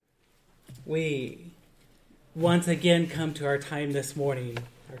We once again come to our time this morning,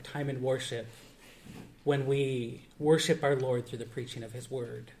 our time in worship, when we worship our Lord through the preaching of his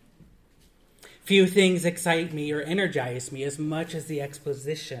word. Few things excite me or energize me as much as the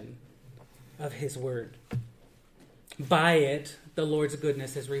exposition of his word. By it, the Lord's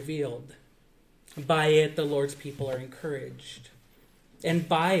goodness is revealed. By it, the Lord's people are encouraged. And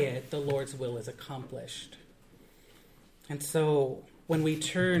by it, the Lord's will is accomplished. And so, when we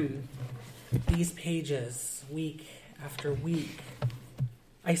turn these pages week after week,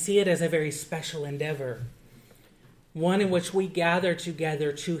 I see it as a very special endeavor, one in which we gather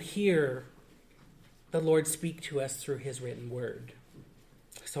together to hear the Lord speak to us through his written word.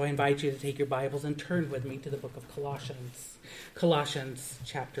 So I invite you to take your Bibles and turn with me to the book of Colossians, Colossians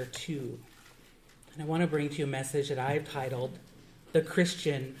chapter 2. And I want to bring to you a message that I've titled, The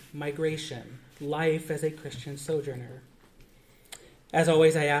Christian Migration, Life as a Christian Sojourner. As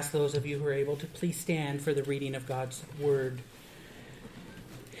always, I ask those of you who are able to please stand for the reading of God's word.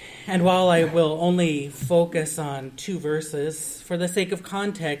 And while I will only focus on 2 verses, for the sake of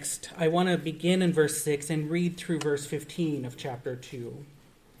context, I want to begin in verse 6 and read through verse 15 of chapter 2.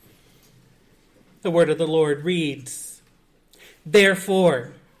 The word of the Lord reads,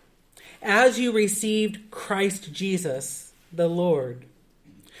 Therefore, as you received Christ Jesus, the Lord,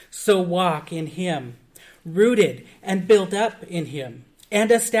 so walk in him, rooted and built up in him,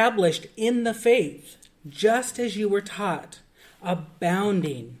 and established in the faith, just as you were taught,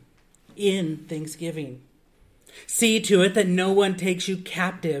 abounding in thanksgiving. See to it that no one takes you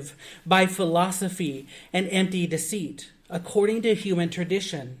captive by philosophy and empty deceit, according to human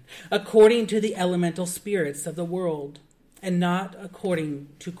tradition, according to the elemental spirits of the world, and not according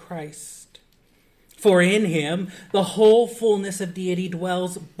to Christ. For in him the whole fullness of deity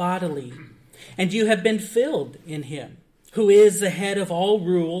dwells bodily, and you have been filled in him, who is the head of all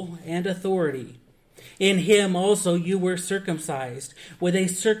rule and authority. In him also you were circumcised, with a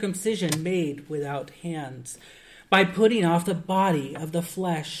circumcision made without hands, by putting off the body of the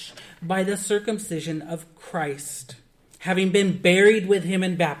flesh, by the circumcision of Christ, having been buried with him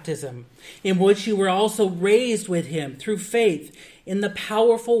in baptism, in which you were also raised with him through faith in the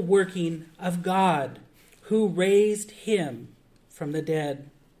powerful working of God, who raised him from the dead.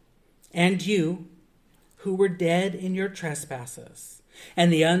 And you, who were dead in your trespasses and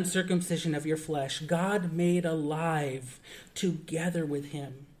the uncircumcision of your flesh, God made alive together with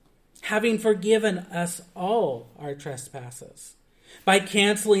him, having forgiven us all our trespasses, by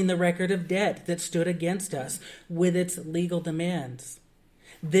canceling the record of debt that stood against us with its legal demands.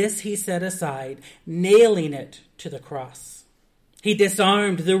 This he set aside, nailing it to the cross. He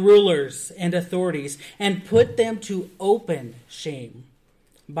disarmed the rulers and authorities and put them to open shame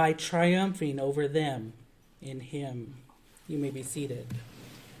by triumphing over them in him. You may be seated.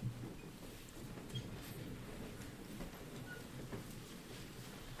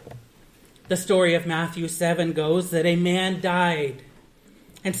 The story of Matthew 7 goes that a man died,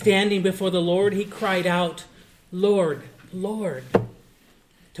 and standing before the Lord, he cried out, Lord, Lord.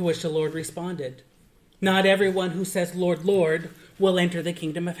 To which the Lord responded, Not everyone who says, Lord, Lord, will enter the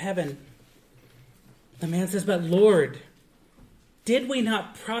kingdom of heaven. The man says, But Lord, did we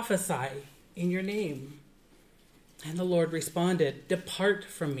not prophesy in your name? And the Lord responded, Depart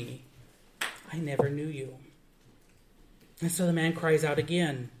from me, I never knew you. And so the man cries out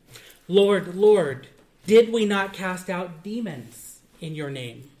again, Lord, Lord, did we not cast out demons in your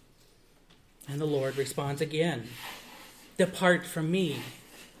name? And the Lord responds again, Depart from me,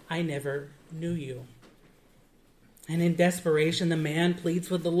 I never knew you. And in desperation, the man pleads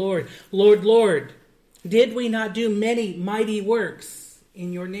with the Lord, Lord, Lord, did we not do many mighty works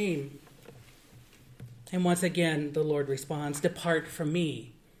in your name? And once again, the Lord responds, Depart from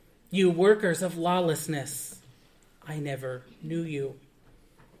me, you workers of lawlessness, I never knew you.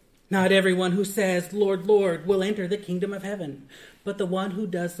 Not everyone who says, Lord, Lord, will enter the kingdom of heaven, but the one who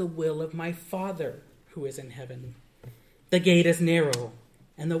does the will of my Father who is in heaven. The gate is narrow,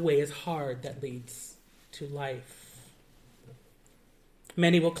 and the way is hard that leads to life.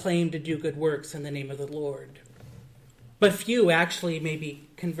 Many will claim to do good works in the name of the Lord, but few actually may be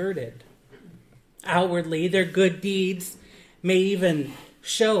converted. Outwardly, their good deeds may even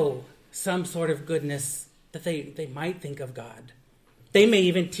show some sort of goodness that they might think of God. They may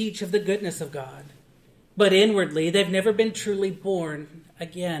even teach of the goodness of God. But inwardly, they've never been truly born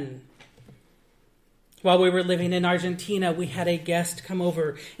again. While we were living in Argentina, we had a guest come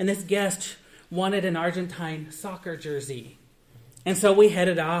over, and this guest wanted an Argentine soccer jersey. And so we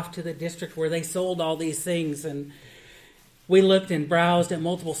headed off to the district where they sold all these things, and We looked and browsed at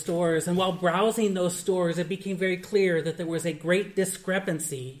multiple stores, and while browsing those stores, it became very clear that there was a great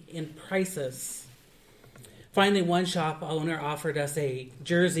discrepancy in prices. Finally, one shop owner offered us a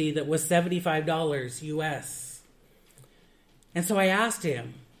jersey that was $75 US. And so I asked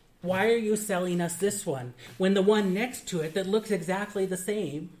him, "Why are you selling us this one when the one next to it that looks exactly the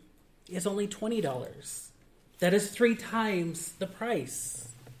same is only $20? That is 3 times the price."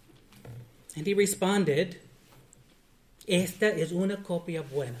 And he responded, "Esta es una copia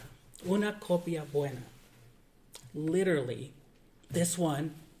buena. Una copia buena." Literally, this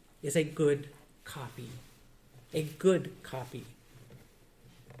one is a good copy. A good copy.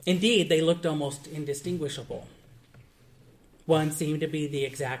 Indeed, they looked almost indistinguishable. One seemed to be the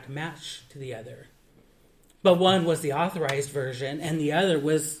exact match to the other. But one was the authorized version, and the other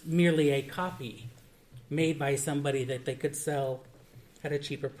was merely a copy made by somebody that they could sell at a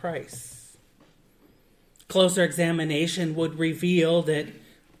cheaper price. Closer examination would reveal that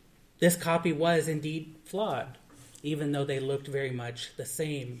this copy was indeed flawed, even though they looked very much the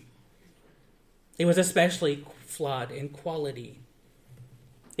same. It was especially flawed in quality.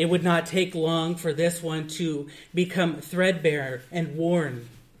 It would not take long for this one to become threadbare and worn.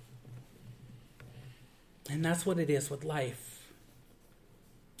 And that's what it is with life.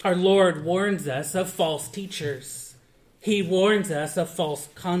 Our Lord warns us of false teachers. He warns us of false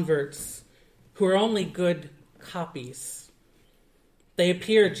converts who are only good copies. They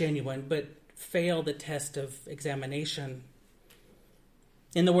appear genuine, but fail the test of examination.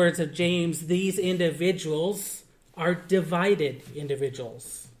 In the words of James, these individuals are divided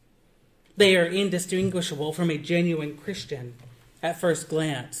individuals. They are indistinguishable from a genuine Christian at first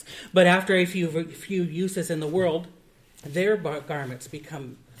glance. But after a few uses in the world, their garments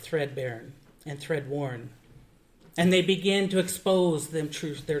become threadbare and thread-worn. And they begin to expose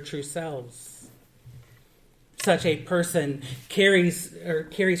their true selves. Such a person carries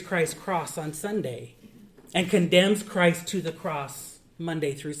Christ's cross on Sunday and condemns Christ to the cross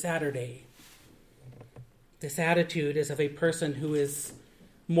Monday through Saturday. This attitude is of a person who is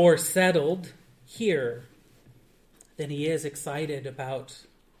more settled here than he is excited about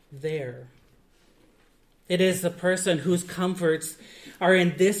there. It is the person whose comforts are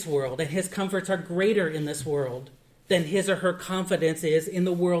in this world, and his comforts are greater in this world than his or her confidence is in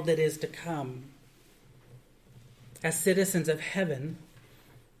the world that is to come. As citizens of heaven,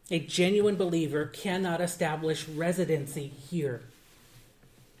 a genuine believer cannot establish residency here.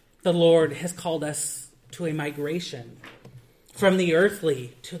 The Lord has called us to a migration from the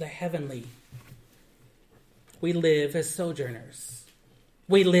earthly to the heavenly. We live as sojourners.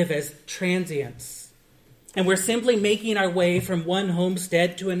 We live as transients. And we're simply making our way from one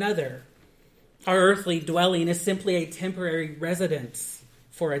homestead to another. Our earthly dwelling is simply a temporary residence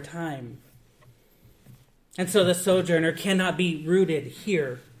for a time. And so the sojourner cannot be rooted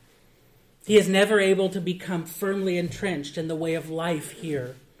here. He is never able to become firmly entrenched in the way of life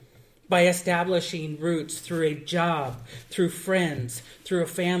here by establishing roots through a job, through friends, through a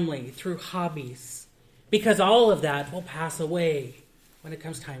family, through hobbies, because all of that will pass away when it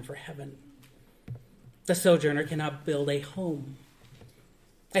comes time for heaven. The sojourner cannot build a home.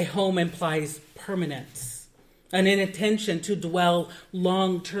 A home implies permanence, an intention to dwell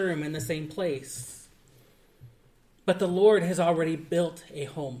long-term in the same place. But the Lord has already built a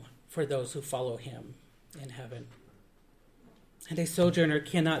home for those who follow him in heaven. And a sojourner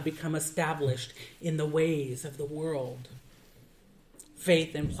cannot become established in the ways of the world.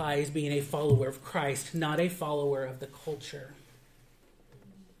 Faith implies being a follower of Christ, not a follower of the culture.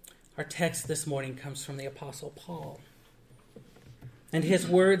 Our text this morning comes from the Apostle Paul. And his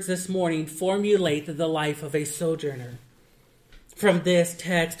words this morning formulate the life of a sojourner. From this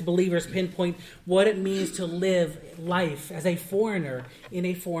text, believers pinpoint what it means to live life as a foreigner in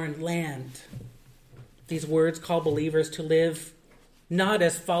a foreign land. These words call believers to live not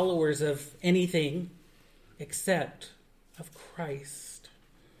as followers of anything except of Christ.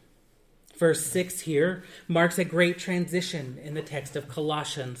 Verse 6 here marks a great transition in the text of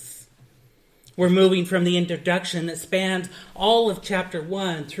Colossians. We're moving from the introduction that spans all of chapter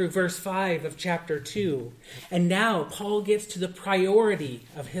 1 through verse 5 of chapter 2. And now Paul gets to the priority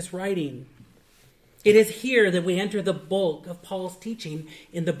of his writing. It is here that we enter the bulk of Paul's teaching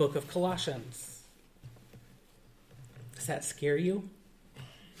in the book of Colossians. Does that scare you?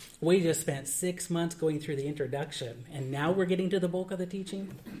 We just spent 6 months going through the introduction, and now we're getting to the bulk of the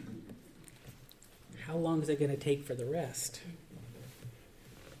teaching? How long is it going to take for the rest?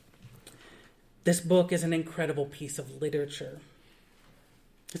 This book is an incredible piece of literature.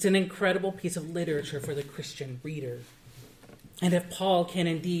 It's an incredible piece of literature for the Christian reader. And if Paul can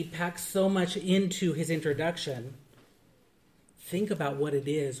indeed pack so much into his introduction, think about what it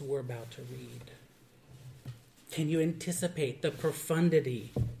is we're about to read. Can you anticipate the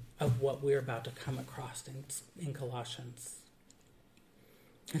profundity of what we're about to come across in Colossians?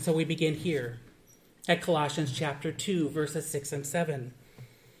 And so we begin here at Colossians chapter 2, verses 6 and 7.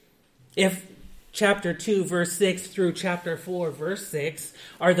 If chapter 2, verse 6 through chapter 4, verse 6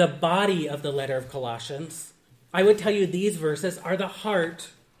 are the body of the letter of Colossians, I would tell you these verses are the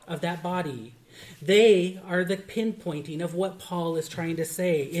heart of that body. They are the pinpointing of what Paul is trying to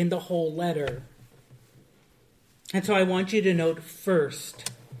say in the whole letter. And so I want you to note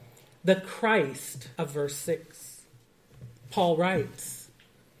first the Christ of verse 6. Paul writes,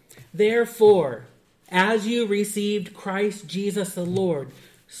 "Therefore, as you received Christ Jesus the Lord,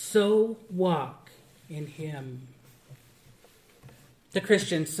 so walk in him." The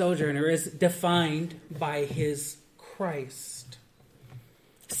Christian sojourner is defined by his Christ.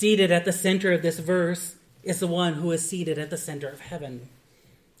 Seated at the center of this verse is the one who is seated at the center of heaven,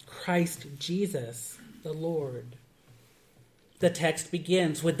 Christ Jesus the Lord. The text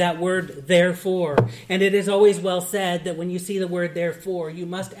begins with that word, therefore. And it is always well said that when you see the word therefore, you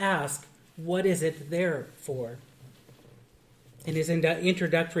must ask, what is it there for? In his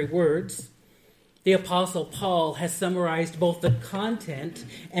introductory words, the Apostle Paul has summarized both the content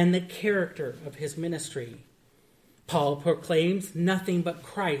and the character of his ministry. Paul proclaims nothing but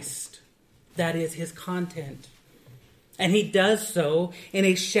Christ. That is his content. And he does so in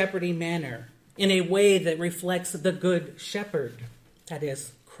a shepherding manner, in a way that reflects the good shepherd, that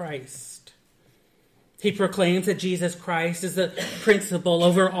is Christ. He proclaims that Jesus Christ is the principal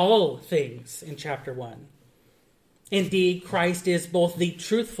over all things in chapter 1. Indeed, Christ is both the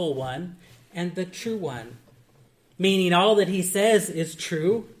truthful one and the true one, meaning all that he says is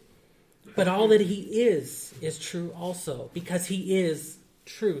true, but all that he is true also, because he is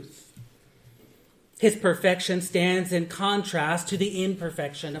truth. His perfection stands in contrast to the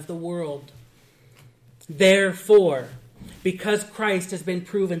imperfection of the world. Therefore, because Christ has been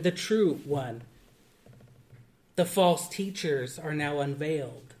proven the true one, the false teachers are now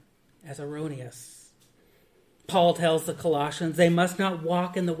unveiled as erroneous. Paul tells the Colossians they must not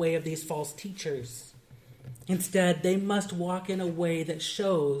walk in the way of these false teachers. Instead, they must walk in a way that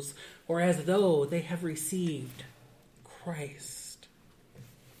shows, or as though they have received Christ.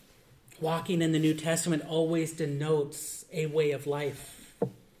 Walking in the New Testament always denotes a way of life.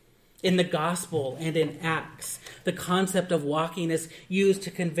 In the Gospel and in Acts, the concept of walking is used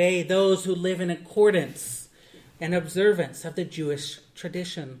to convey those who live in accordance and observance of the Jewish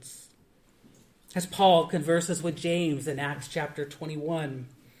traditions. As Paul converses with James in Acts chapter 21,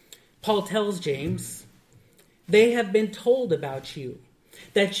 Paul tells James, "They have been told about you,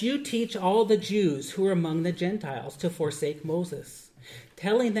 that you teach all the Jews who are among the Gentiles to forsake Moses,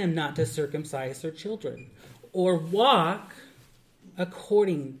 telling them not to circumcise their children, or walk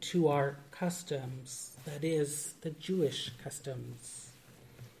according to our customs," that is, the Jewish customs.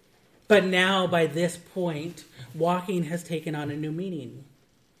 But now, by this point, walking has taken on a new meaning.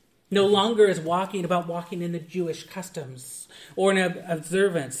 No longer is walking about walking in the Jewish customs or in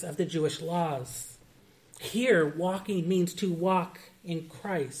observance of the Jewish laws. Here, walking means to walk in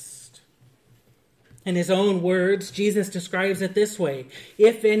Christ. In his own words, Jesus describes it this way: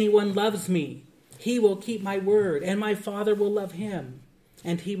 "If anyone loves me, he will keep my word, and my Father will love him,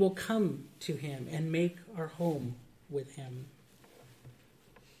 and he will come to him and make our home with him."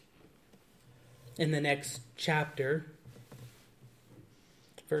 In the next chapter,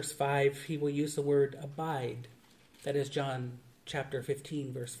 verse 5, he will use the word abide. That is John chapter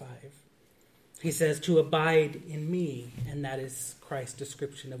 15, verse 5. He says to abide in me, and that is Christ's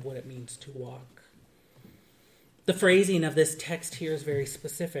description of what it means to walk. The phrasing of this text here is very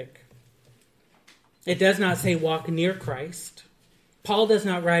specific. It does not say walk near Christ. Paul does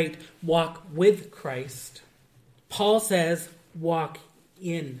not write walk with Christ. Paul says walk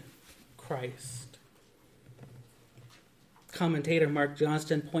in Christ. Commentator Mark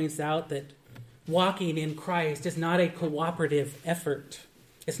Johnston points out that walking in Christ is not a cooperative effort.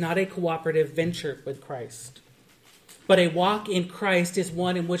 It's not a cooperative venture with Christ. But a walk in Christ is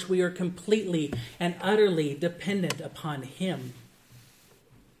one in which we are completely and utterly dependent upon him.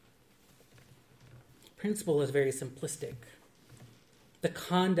 The principle is very simplistic. The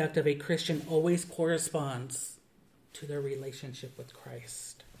conduct of a Christian always corresponds to their relationship with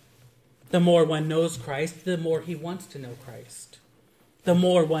Christ. The more one knows Christ, the more he wants to know Christ. The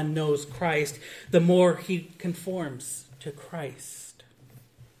more one knows Christ, the more he conforms to Christ.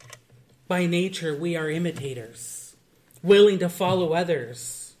 By nature, we are imitators, willing to follow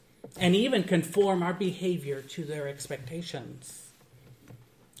others, and even conform our behavior to their expectations.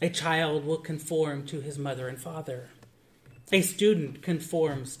 A child will conform to his mother and father. A student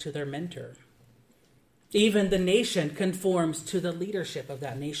conforms to their mentor. Even the nation conforms to the leadership of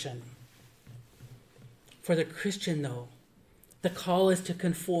that nation. For the Christian, though, the call is to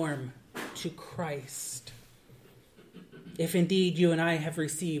conform to Christ. If indeed you and I have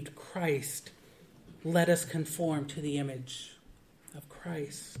received Christ, let us conform to the image of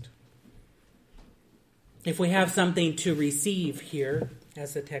Christ. If we have something to receive here,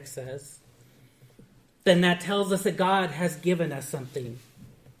 as the text says, then that tells us that God has given us something.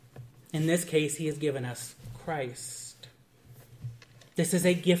 In this case, he has given us Christ. This is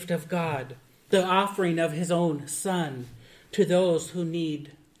a gift of God, the offering of his own Son to those who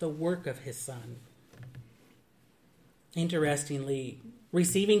need the work of his Son. Interestingly,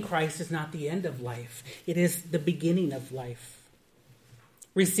 receiving Christ is not the end of life. It is the beginning of life.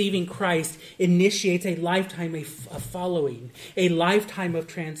 Receiving Christ initiates a lifetime of following, a lifetime of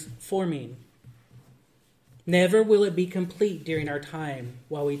transforming. Never will it be complete during our time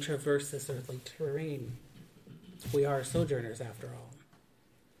while we traverse this earthly terrain. We are sojourners after all.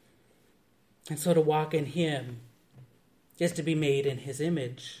 And so to walk in him is to be made in his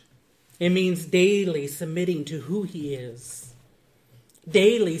image. It means daily submitting to who he is,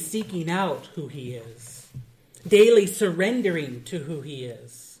 daily seeking out who he is, daily surrendering to who he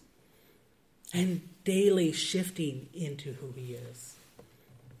is, and daily shifting into who he is.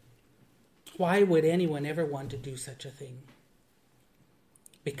 Why would anyone ever want to do such a thing?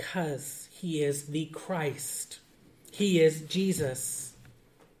 Because he is the Christ. He is Jesus.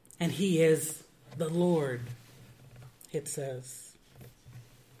 And he is the Lord, it says.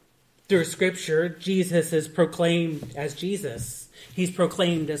 Through Scripture, Jesus is proclaimed as Jesus. He's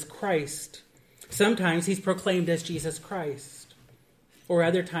proclaimed as Christ. Sometimes he's proclaimed as Jesus Christ. Or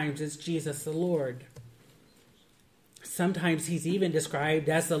other times as Jesus the Lord. Sometimes he's even described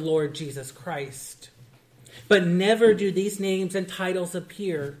as the Lord Jesus Christ. But never do these names and titles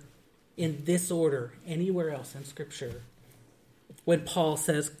appear in this order anywhere else in Scripture. When Paul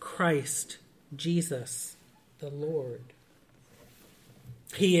says Christ, Jesus, the Lord.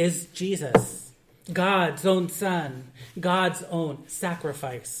 He is Jesus, God's own Son, God's own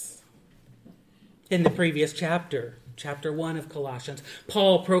sacrifice. In the previous chapter, chapter 1 of Colossians,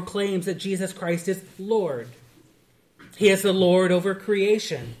 Paul proclaims that Jesus Christ is Lord. He is the Lord over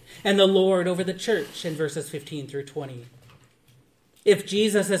creation and the Lord over the church in verses 15 through 20. If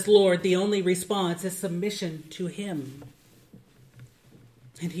Jesus is Lord, the only response is submission to him.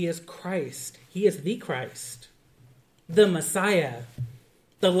 And he is Christ. He is the Christ, the Messiah,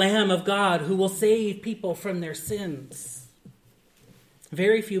 the Lamb of God who will save people from their sins.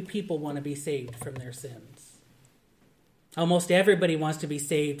 Very few people want to be saved from their sins. Almost everybody wants to be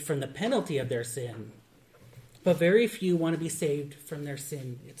saved from the penalty of their sin. But very few want to be saved from their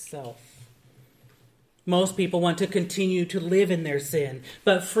sin itself. Most people want to continue to live in their sin,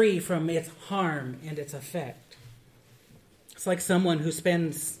 but free from its harm and its effect. It's like someone who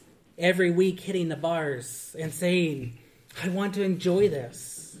spends every week hitting the bars and saying, I want to enjoy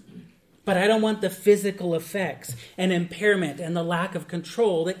this, but I don't want the physical effects and impairment and the lack of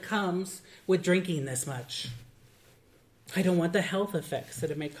control that comes with drinking this much. I don't want the health effects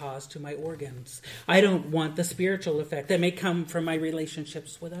that it may cause to my organs. I don't want the spiritual effect that may come from my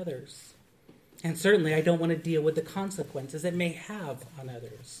relationships with others. And certainly I don't want to deal with the consequences it may have on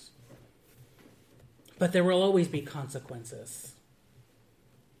others. But there will always be consequences.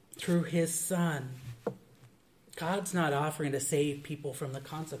 Through his Son, God's not offering to save people from the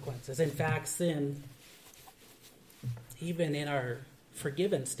consequences. In fact, sin, even in our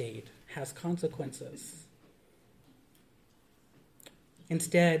forgiven state, has consequences.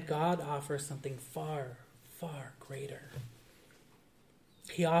 Instead, God offers something far, far greater.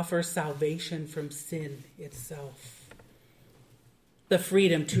 He offers salvation from sin itself. The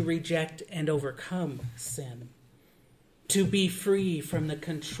freedom to reject and overcome sin. To be free from the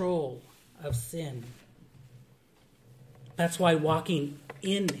control of sin. That's why walking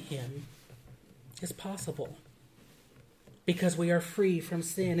in him is possible. Because we are free from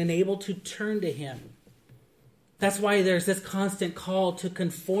sin and able to turn to him. That's why there's this constant call to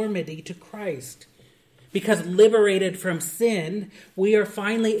conformity to Christ. Because liberated from sin, we are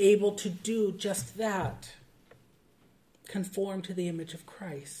finally able to do just that. Conform to the image of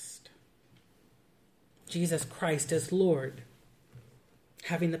Christ. Jesus Christ is Lord,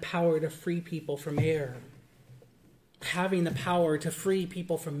 having the power to free people from error, having the power to free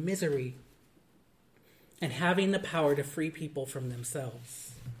people from misery, and having the power to free people from themselves.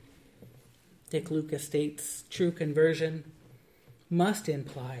 Dick Lucas states, true conversion must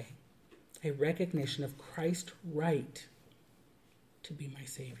imply a recognition of Christ's right to be my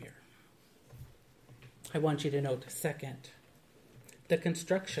Savior. I want you to note, second, the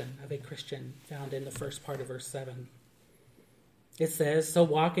construction of a Christian found in the first part of verse 7. It says, so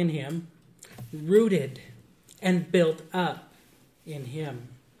walk in him, rooted and built up in him.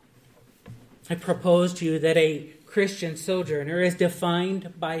 I propose to you that a Christian sojourner is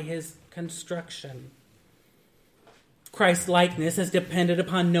defined by his construction. Christ's likeness is dependent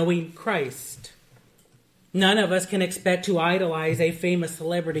upon knowing Christ. None of us can expect to idolize a famous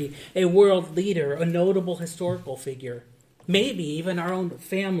celebrity, a world leader, a notable historical figure, maybe even our own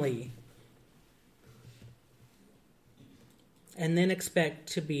family, and then expect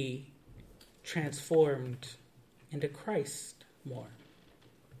to be transformed into Christ more.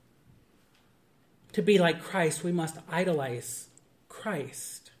 To be like Christ, we must idolize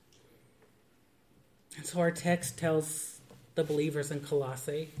Christ. And so our text tells the believers in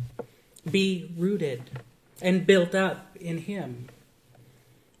Colossae, be rooted and built up in him.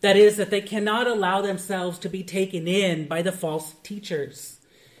 That is, that they cannot allow themselves to be taken in by the false teachers.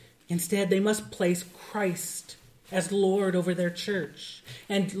 Instead, they must place Christ as Lord over their church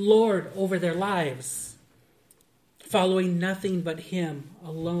and Lord over their lives, following nothing but him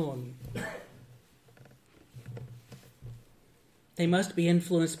alone. They must be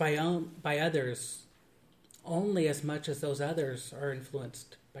influenced by others only as much as those others are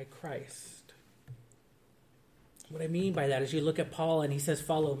influenced by Christ. What I mean by that is you look at Paul and he says,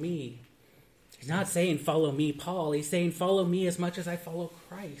 follow me. He's not saying follow me, Paul. He's saying follow me as much as I follow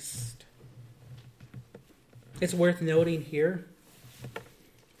Christ. It's worth noting here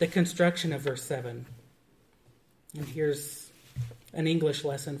the construction of verse 7. And here's an English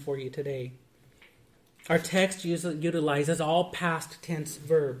lesson for you today. Our text utilizes all past tense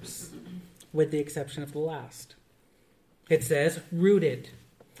verbs, with the exception of the last. It says rooted,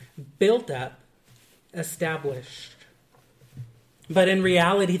 built up, established. But in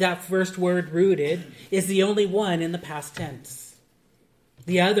reality, that first word, rooted, is the only one in the past tense.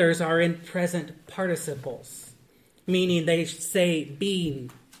 The others are in present participles, meaning they say being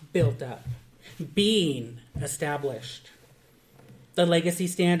built up, being established. The Legacy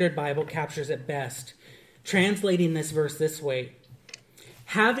Standard Bible captures it best, translating this verse this way.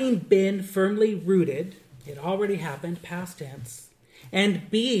 Having been firmly rooted, it already happened, past tense, and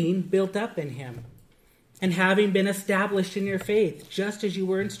being built up in him, and having been established in your faith, just as you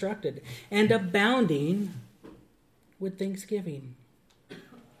were instructed, and abounding with thanksgiving.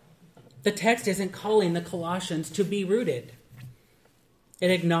 The text isn't calling the Colossians to be rooted.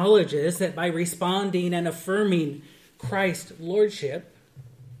 It acknowledges that by responding and affirming Christ's lordship,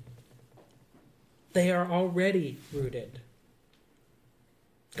 they are already rooted.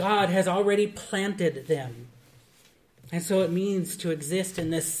 God has already planted them. And so it means to exist in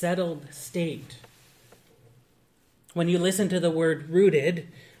this settled state. When you listen to the word rooted,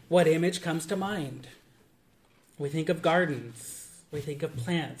 what image comes to mind? We think of gardens, we think of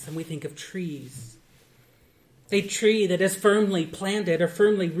plants, and we think of trees. A tree that is firmly planted or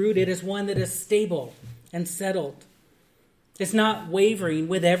firmly rooted is one that is stable and settled. It's not wavering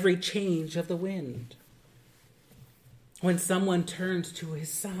with every change of the wind. When someone turns to his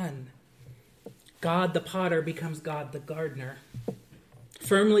son, God the potter becomes God the gardener,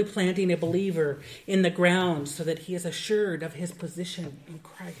 firmly planting a believer in the ground so that he is assured of his position in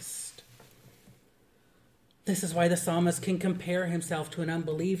Christ. This is why the psalmist can compare himself to an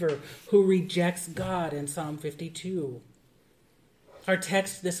unbeliever who rejects God in Psalm 52. Our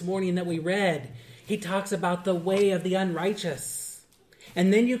text this morning that we read, he talks about the way of the unrighteous.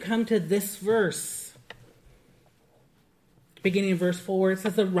 And then you come to this verse, beginning in verse 4, it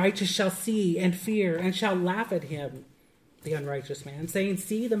says, the righteous shall see and fear and shall laugh at him, the unrighteous man, saying,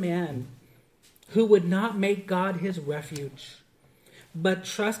 see the man who would not make God his refuge, but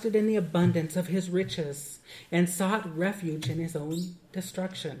trusted in the abundance of his riches and sought refuge in his own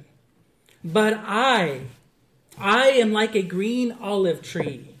destruction. But I am like a green olive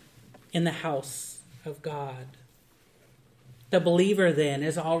tree in the house of God. The believer then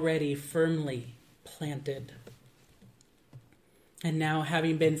is already firmly planted. And now,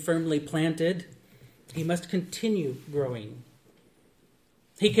 having been firmly planted, he must continue growing.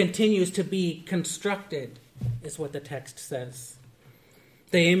 He continues to be constructed, is what the text says.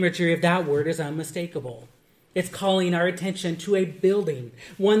 The imagery of that word is unmistakable. It's calling our attention to a building,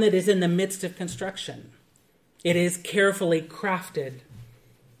 one that is in the midst of construction. It is carefully crafted.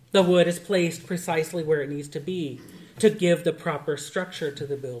 The wood is placed precisely where it needs to be to give the proper structure to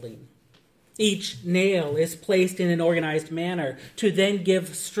the building. Each nail is placed in an organized manner to then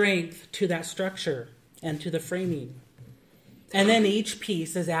give strength to that structure and to the framing. And then each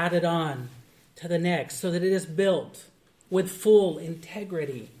piece is added on to the next so that it is built with full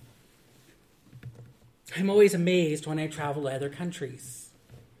integrity. I'm always amazed when I travel to other countries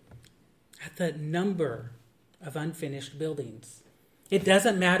at the number of unfinished buildings. It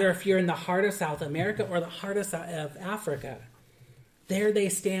doesn't matter if you're in the heart of South America or the heart of Africa. There they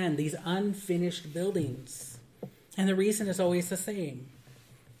stand, these unfinished buildings. And the reason is always the same.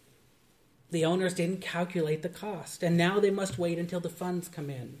 The owners didn't calculate the cost, and now they must wait until the funds come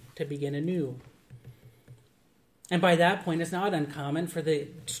in to begin anew. And by that point, it's not uncommon for the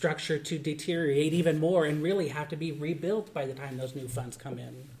structure to deteriorate even more and really have to be rebuilt by the time those new funds come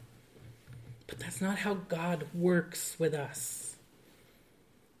in. But that's not how God works with us.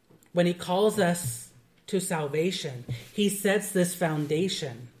 When he calls us to salvation, he sets this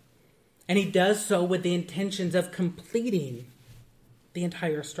foundation, and he does so with the intentions of completing the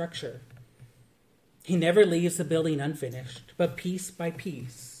entire structure. He never leaves the building unfinished, but piece by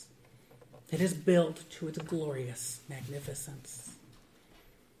piece, it is built to its glorious magnificence.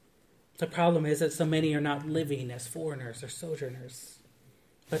 The problem is that so many are not living as foreigners or sojourners,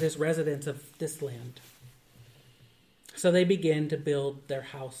 but as residents of this land. So they begin to build their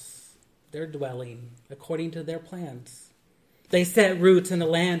house, their dwelling, according to their plans. They set roots in a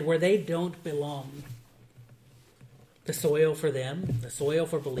land where they don't belong. The soil for them, the soil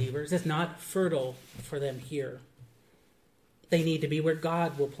for believers, is not fertile for them here. They need to be where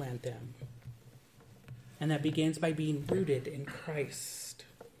God will plant them. And that begins by being rooted in Christ.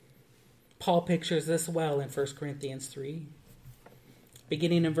 Paul pictures this well in 1 Corinthians 3.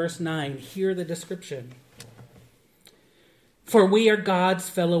 Beginning in verse 9, hear the description. For we are God's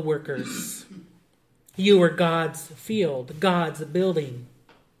fellow workers. You are God's field, God's building.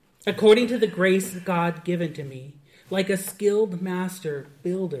 According to the grace God given to me, like a skilled master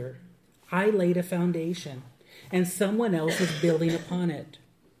builder, I laid a foundation, and someone else is building upon it.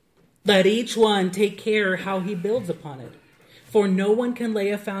 Let each one take care how he builds upon it. For no one can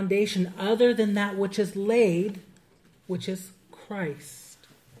lay a foundation other than that which is laid, which is Christ.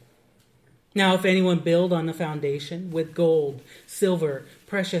 Now if anyone build on the foundation with gold, silver,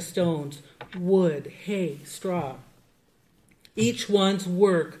 precious stones, wood, hay, straw, each one's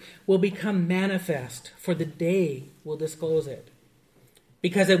work will become manifest, for the day will disclose it.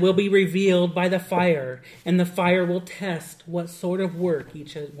 Because it will be revealed by the fire, and the fire will test what sort of work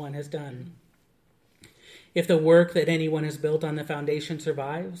each one has done. If the work that anyone has built on the foundation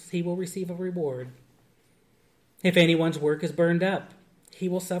survives, he will receive a reward. If anyone's work is burned up, he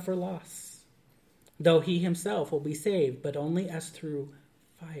will suffer loss, though he himself will be saved, but only as through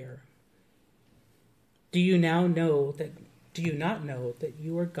fire. Do you not know that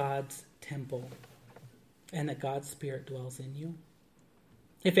you are God's temple, and that God's Spirit dwells in you?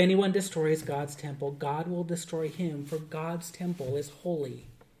 If anyone destroys God's temple, God will destroy him, for God's temple is holy,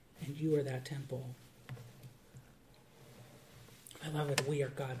 and you are that temple. Beloved, we are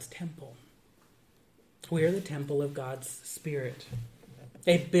God's temple. We are the temple of God's Spirit,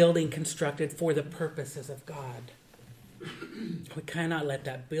 a building constructed for the purposes of God. We cannot let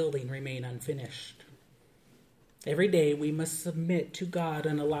that building remain unfinished. Every day we must submit to God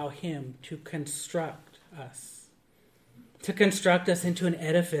and allow him to construct us into an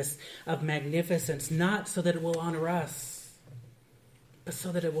edifice of magnificence, not so that it will honor us, but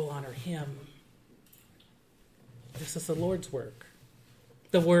so that it will honor him. This is the Lord's work.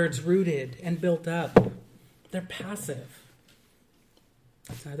 The words rooted and built up, they're passive.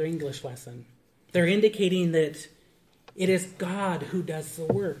 That's another English lesson. They're indicating that it is God who does the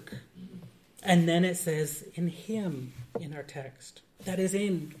work. And then it says in him in our text. That is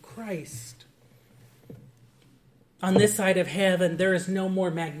in Christ. On this side of heaven, there is no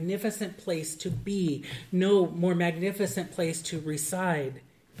more magnificent place to be, no more magnificent place to reside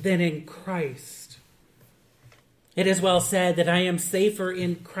than in Christ. It is well said that I am safer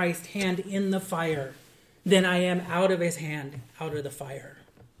in Christ's hand in the fire than I am out of his hand out of the fire.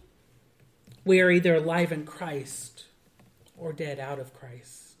 We are either alive in Christ or dead out of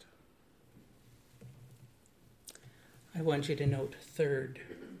Christ. I want you to note third,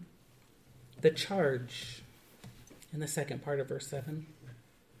 the charge in the second part of verse 7.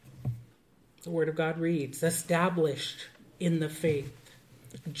 The Word of God reads, established in the faith,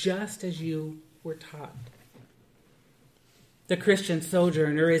 just as you were taught. The Christian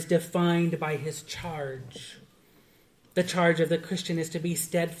sojourner is defined by his charge. The charge of the Christian is to be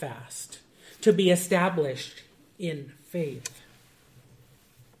steadfast, to be established in faith.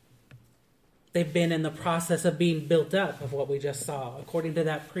 They've been in the process of being built up of what we just saw, according to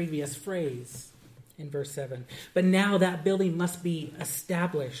that previous phrase in verse 7. But now that building must be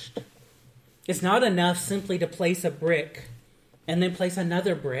established. It's not enough simply to place a brick and then place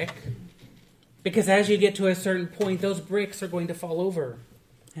another brick, because as you get to a certain point, those bricks are going to fall over,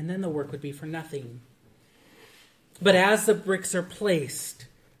 and then the work would be for nothing. But as the bricks are placed,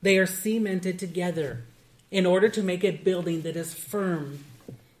 they are cemented together in order to make a building that is firm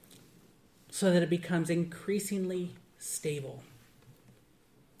so that it becomes increasingly stable.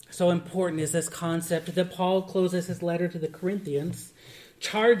 So important is this concept that Paul closes his letter to the Corinthians,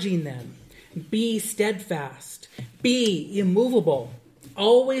 charging them, be steadfast, be immovable,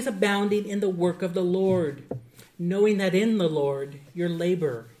 always abounding in the work of the Lord, knowing that in the Lord your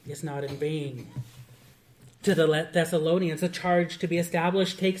labor is not in vain. To the Thessalonians, a charge to be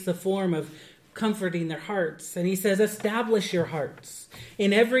established takes the form of comforting their hearts. And he says, establish your hearts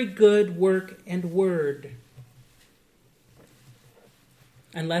in every good work and word.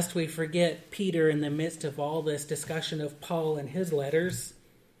 And lest we forget Peter in the midst of all this discussion of Paul and his letters,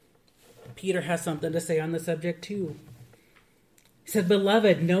 Peter has something to say on the subject too. He said,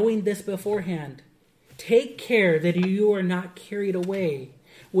 beloved, knowing this beforehand, take care that you are not carried away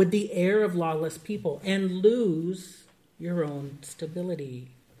with the air of lawless people and lose your own stability.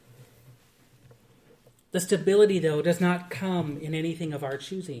 The stability, though, does not come in anything of our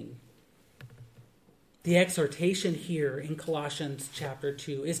choosing. The exhortation here in Colossians chapter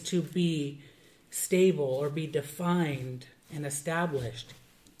 2 is to be stable or be defined and established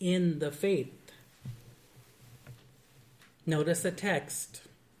in the faith. Notice the text,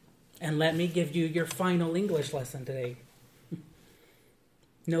 and let me give you your final English lesson today.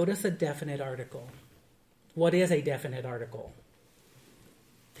 Notice a definite article. What is a definite article?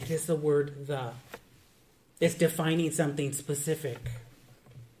 It is the word the. It's defining something specific.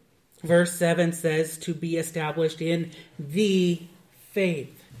 Verse 7 says to be established in the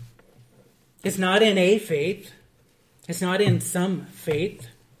faith. It's not in a faith. It's not in some faith.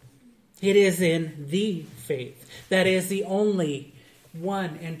 It is in the faith. That is the only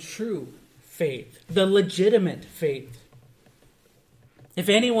one and true faith. The legitimate faith. If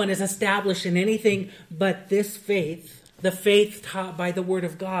anyone is established in anything but this faith, the faith taught by the Word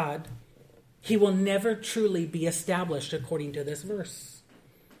of God, he will never truly be established according to this verse.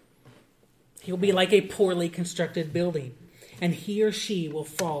 He'll be like a poorly constructed building, and he or she will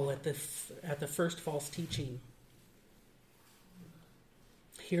fall at the first false teaching.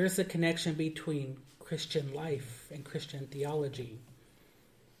 Here's the connection between Christian life and Christian theology.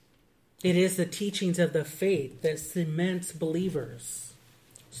 It is the teachings of the faith that cements believers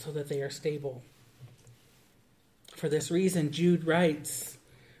so that they are stable. For this reason, Jude writes,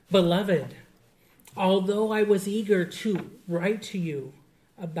 beloved, although I was eager to write to you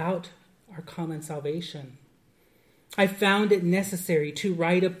about our common salvation, I found it necessary to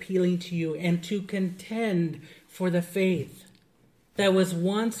write appealing to you and to contend for the faith that was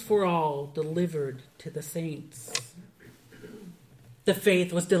once for all delivered to the saints. The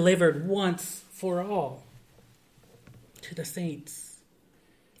faith was delivered once for all to the saints.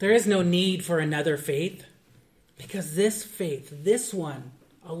 There is no need for another faith because this faith, this one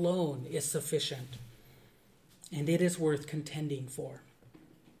alone, is sufficient, and it is worth contending for.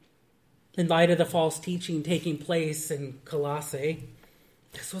 In light of the false teaching taking place in Colossae,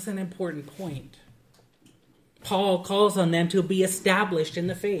 this was an important point. Paul calls on them to be established in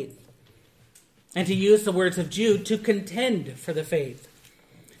the faith, and to use the words of Jude, to contend for the faith.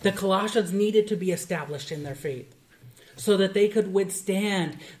 The Colossians needed to be established in their faith so that they could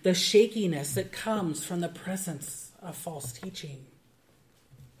withstand the shakiness that comes from the presence of false teaching.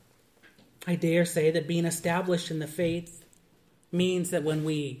 I dare say that being established in the faith means that when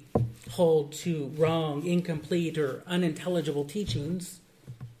we hold to wrong, incomplete, or unintelligible teachings,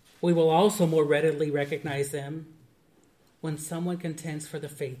 we will also more readily recognize them when someone contends for the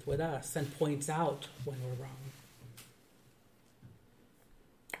faith with us and points out when we're wrong.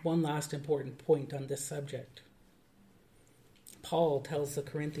 One last important point on this subject. Paul tells the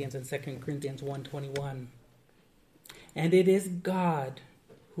Corinthians in 2 Corinthians 1:21, and it is God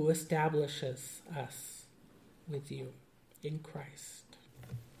who establishes us with you in Christ.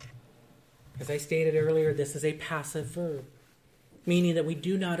 As I stated earlier, this is a passive verb, meaning that we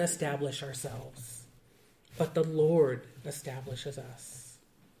do not establish ourselves, but the Lord establishes us.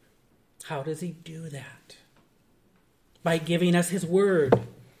 How does he do that? By giving us his word,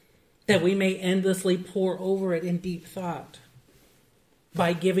 that we may endlessly pore over it in deep thought.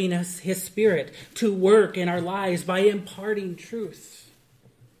 By giving us his Spirit to work in our lives, by imparting truth.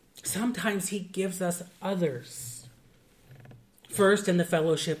 Sometimes he gives us others. First, in the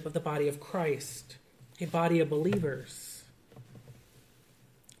fellowship of the body of Christ, a body of believers.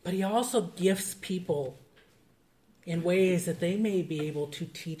 But he also gifts people in ways that they may be able to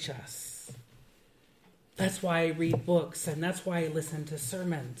teach us. That's why I read books, and that's why I listen to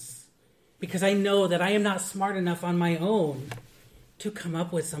sermons. Because I know that I am not smart enough on my own to come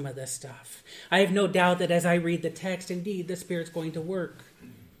up with some of this stuff. I have no doubt that as I read the text, indeed, the Spirit's going to work.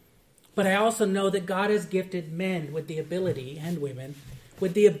 But I also know that God has gifted men with the ability, and women,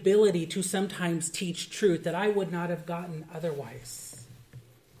 with the ability to sometimes teach truth that I would not have gotten otherwise.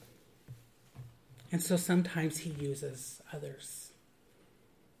 And so sometimes he uses others.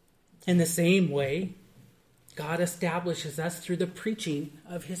 In the same way, God establishes us through the preaching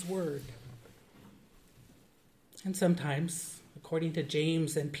of his word. And sometimes, according to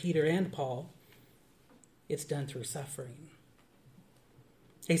James and Peter and Paul, it's done through suffering.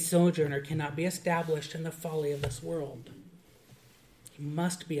 A sojourner cannot be established in the folly of this world. He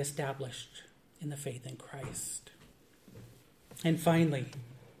must be established in the faith in Christ. And finally,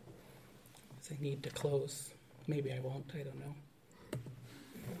 as I need to close, maybe I won't, I don't know.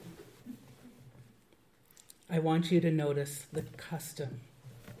 I want you to notice the custom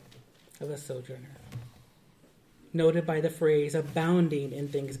of a sojourner, noted by the phrase abounding in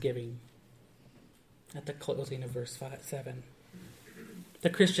thanksgiving at the closing of verse 7. The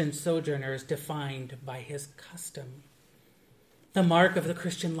Christian sojourner is defined by his custom. The mark of the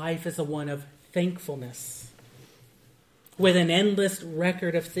Christian life is the one of thankfulness. With an endless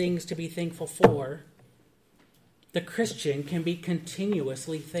record of things to be thankful for, the Christian can be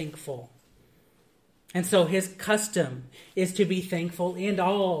continuously thankful. And so his custom is to be thankful in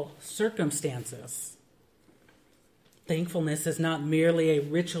all circumstances. Thankfulness is not merely a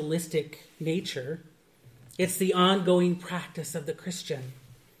ritualistic nature. It's the ongoing practice of the Christian.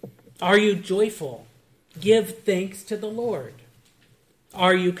 Are you joyful? Give thanks to the Lord.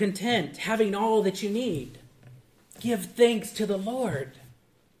 Are you content, having all that you need? Give thanks to the Lord.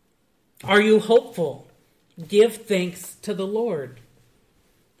 Are you hopeful? Give thanks to the Lord.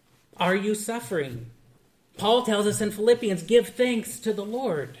 Are you suffering? Paul tells us in Philippians, give thanks to the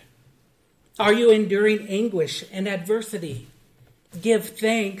Lord. Are you enduring anguish and adversity? Give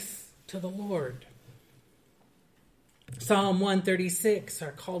thanks to the Lord. Psalm 136,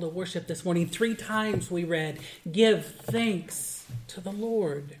 our call to worship this morning, 3 times we read, give thanks to the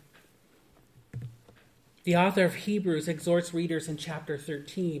Lord. The author of Hebrews exhorts readers in chapter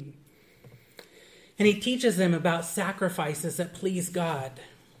 13, and he teaches them about sacrifices that please God.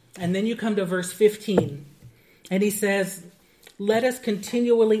 And then you come to verse 15, and he says, let us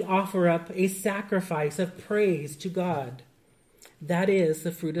continually offer up a sacrifice of praise to God. That is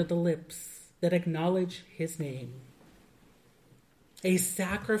the fruit of the lips that acknowledge his name. A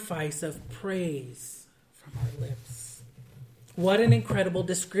sacrifice of praise from our lips. What an incredible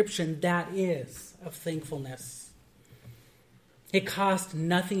description that is of thankfulness. It cost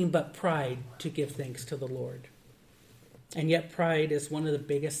nothing but pride to give thanks to the Lord. And yet pride is one of the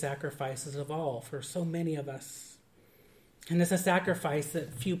biggest sacrifices of all for so many of us. And it's a sacrifice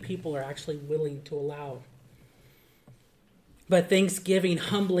that few people are actually willing to allow. But thanksgiving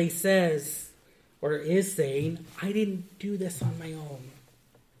humbly says, or is saying, I didn't do this on my own.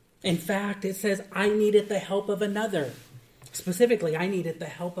 In fact, it says, I needed the help of another. Specifically, I needed the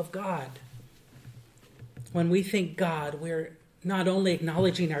help of God. When we thank God, we're not only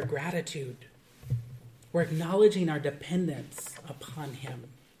acknowledging our gratitude, we're acknowledging our dependence upon him.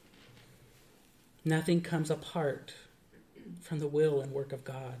 Nothing comes apart from the will and work of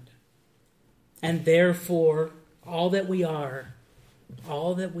God. And therefore, all that we are,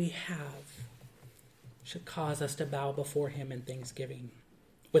 all that we have, should cause us to bow before him in thanksgiving,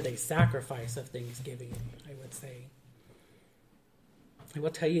 with a sacrifice of thanksgiving, I would say. I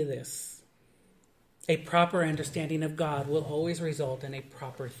will tell you this. A proper understanding of God will always result in a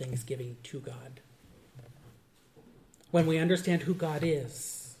proper thanksgiving to God. When we understand who God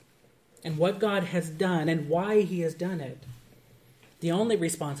is and what God has done and why he has done it, the only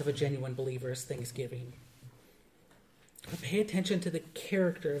response of a genuine believer is thanksgiving. But pay attention to the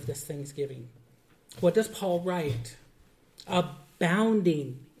character of this thanksgiving. What does Paul write?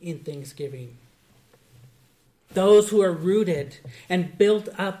 Abounding in thanksgiving. Those who are rooted and built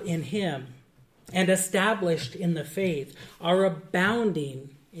up in him and established in the faith are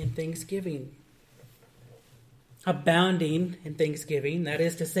abounding in thanksgiving. Abounding in thanksgiving, that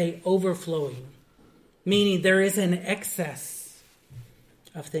is to say, overflowing, meaning there is an excess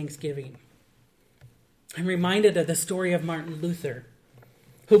of thanksgiving. I'm reminded of the story of Martin Luther,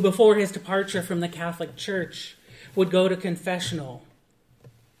 who before his departure from the Catholic Church would go to confessional,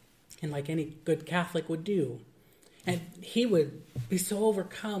 and like any good Catholic would do, and he would be so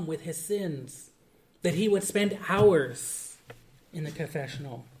overcome with his sins that he would spend hours in the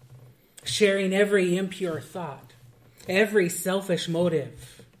confessional, sharing every impure thought, every selfish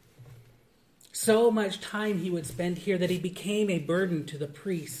motive. So much time he would spend here that he became a burden to the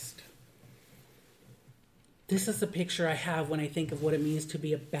priest. This is the picture I have when I think of what it means to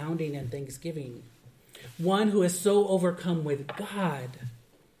be abounding in thanksgiving. One who is so overcome with God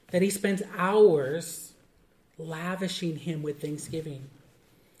that he spends hours lavishing him with thanksgiving,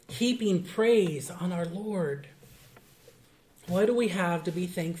 heaping praise on our Lord. What do we have to be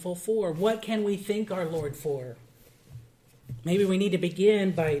thankful for? What can we thank our Lord for? Maybe we need to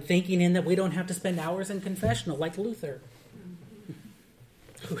begin by thanking him that we don't have to spend hours in confessional like Luther,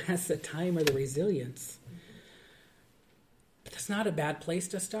 who has the time or the resilience. But that's not a bad place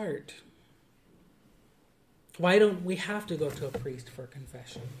to start. Why don't we have to go to a priest for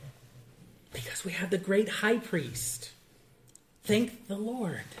confession? Because we have the great high priest. Thank the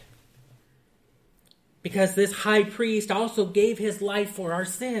Lord. Because this high priest also gave his life for our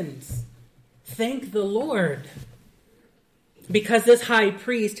sins. Thank the Lord. Because this high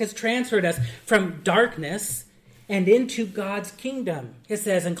priest has transferred us from darkness and into God's kingdom, it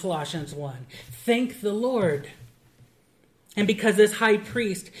says in Colossians 1. Thank the Lord. And because this high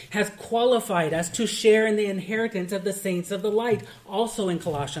priest has qualified us to share in the inheritance of the saints of the light, also in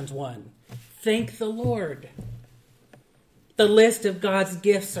Colossians 1. Thank the Lord. The list of God's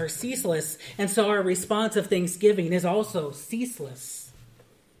gifts are ceaseless, and so our response of thanksgiving is also ceaseless.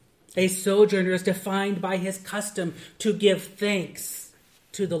 A sojourner is defined by his custom to give thanks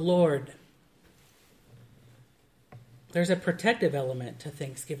to the Lord. There's a protective element to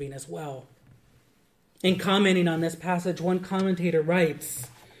thanksgiving as well. In commenting on this passage, one commentator writes,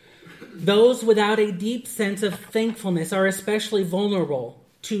 "Those without a deep sense of thankfulness are especially vulnerable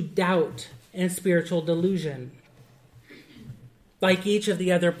to doubt and spiritual delusion." Like each of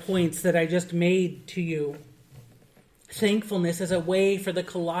the other points that I just made to you, thankfulness is a way for the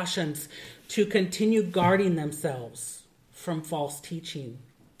Colossians to continue guarding themselves from false teaching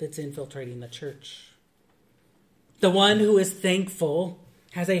that's infiltrating the church. The one who is thankful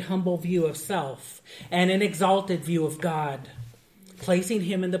has a humble view of self and an exalted view of God, placing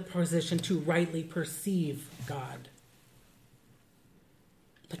him in the position to rightly perceive God.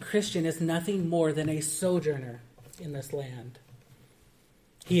 The Christian is nothing more than a sojourner in this land.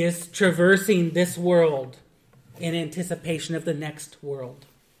 He is traversing this world in anticipation of the next world.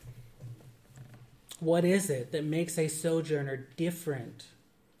 What is it that makes a sojourner different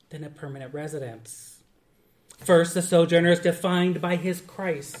than a permanent residence? First, the sojourner is defined by his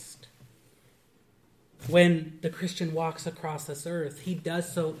Christ. When the Christian walks across this earth, he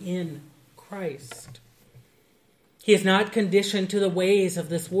does so in Christ. He is not conditioned to the ways of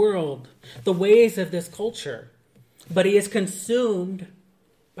this world, the ways of this culture, but he is consumed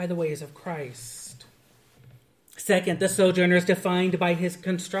by the ways of Christ. Second, the sojourner is defined by his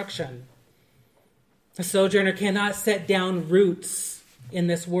construction. The sojourner cannot set down roots in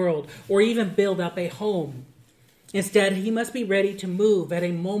this world or even build up a home. Instead, he must be ready to move at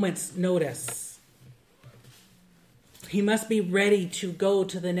a moment's notice. He must be ready to go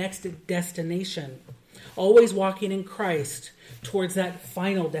to the next destination, always walking in Christ towards that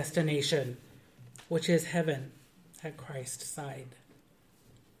final destination, which is heaven at Christ's side.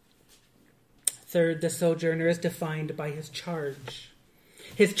 Third, the sojourner is defined by his charge.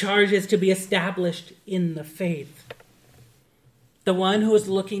 His charge is to be established in the faith. The one who is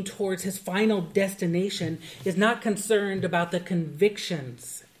looking towards his final destination is not concerned about the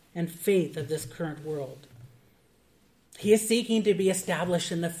convictions and faith of this current world. He is seeking to be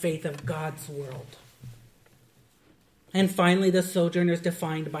established in the faith of God's world. And finally, the sojourner is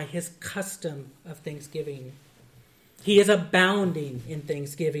defined by his custom of thanksgiving. He is abounding in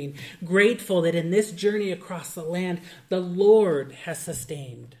thanksgiving, grateful that in this journey across the land, the Lord has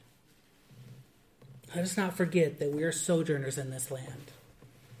sustained. Let us not forget that we are sojourners in this land.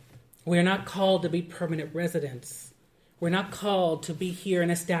 We are not called to be permanent residents. We're not called to be here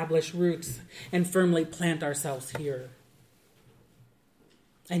and establish roots and firmly plant ourselves here.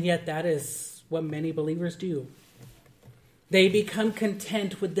 And yet that is what many believers do. They become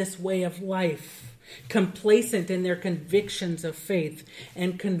content with this way of life, complacent in their convictions of faith,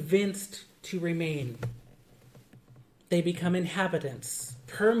 and convinced to remain. They become inhabitants,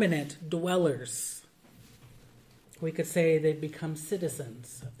 permanent dwellers. We could say they've become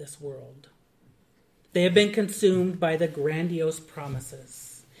citizens of this world. They have been consumed by the grandiose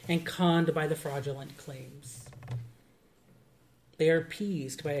promises and conned by the fraudulent claims. They are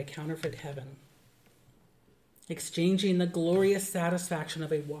appeased by a counterfeit heaven, exchanging the glorious satisfaction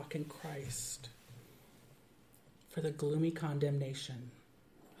of a walk in Christ for the gloomy condemnation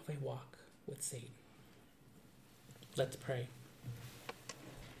of a walk with Satan. Let's pray.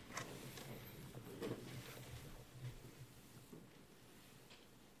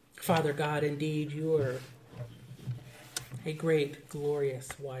 Father God, indeed, you are a great, glorious,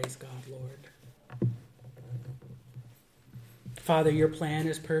 wise God, Lord. Father, your plan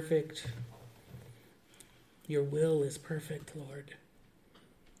is perfect. Your will is perfect, Lord.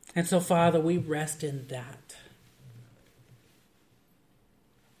 And so, Father, we rest in that.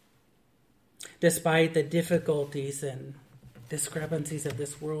 Despite the difficulties and discrepancies of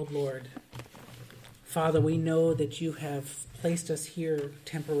this world, Lord, Father, we know that you have placed us here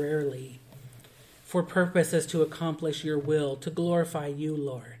temporarily for purposes to accomplish your will, to glorify you,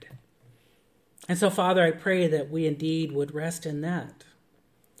 Lord. And so, Father, I pray that we indeed would rest in that.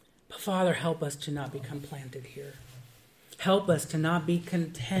 But, Father, help us to not become planted here. Help us to not be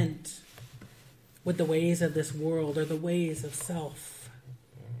content with the ways of this world or the ways of self.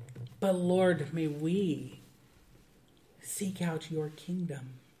 But, Lord, may we seek out your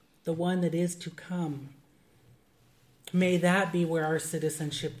kingdom, the one that is to come. May that be where our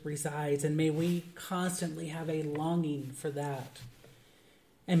citizenship resides, and may we constantly have a longing for that.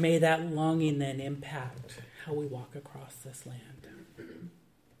 And may that longing then impact how we walk across this land.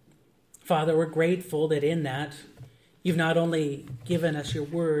 Father, we're grateful that in that you've not only given us your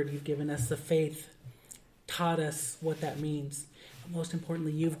word, you've given us the faith, taught us what that means, but most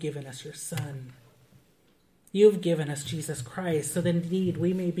importantly, you've given us your Son. You've given us Jesus Christ, so that indeed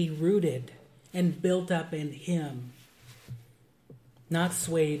we may be rooted and built up in him, not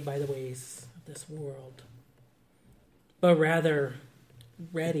swayed by the ways of this world, but rather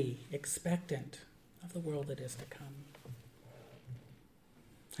ready, expectant of the world that is to come.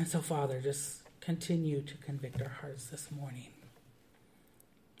 And so, Father, just continue to convict our hearts this morning.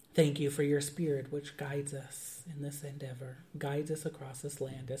 Thank you for your Spirit, which guides us in this endeavor, guides us across this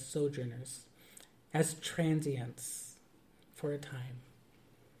land as sojourners, as transients for a time.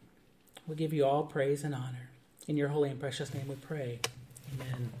 We give you all praise and honor. In your holy and precious name we pray.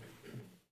 Amen.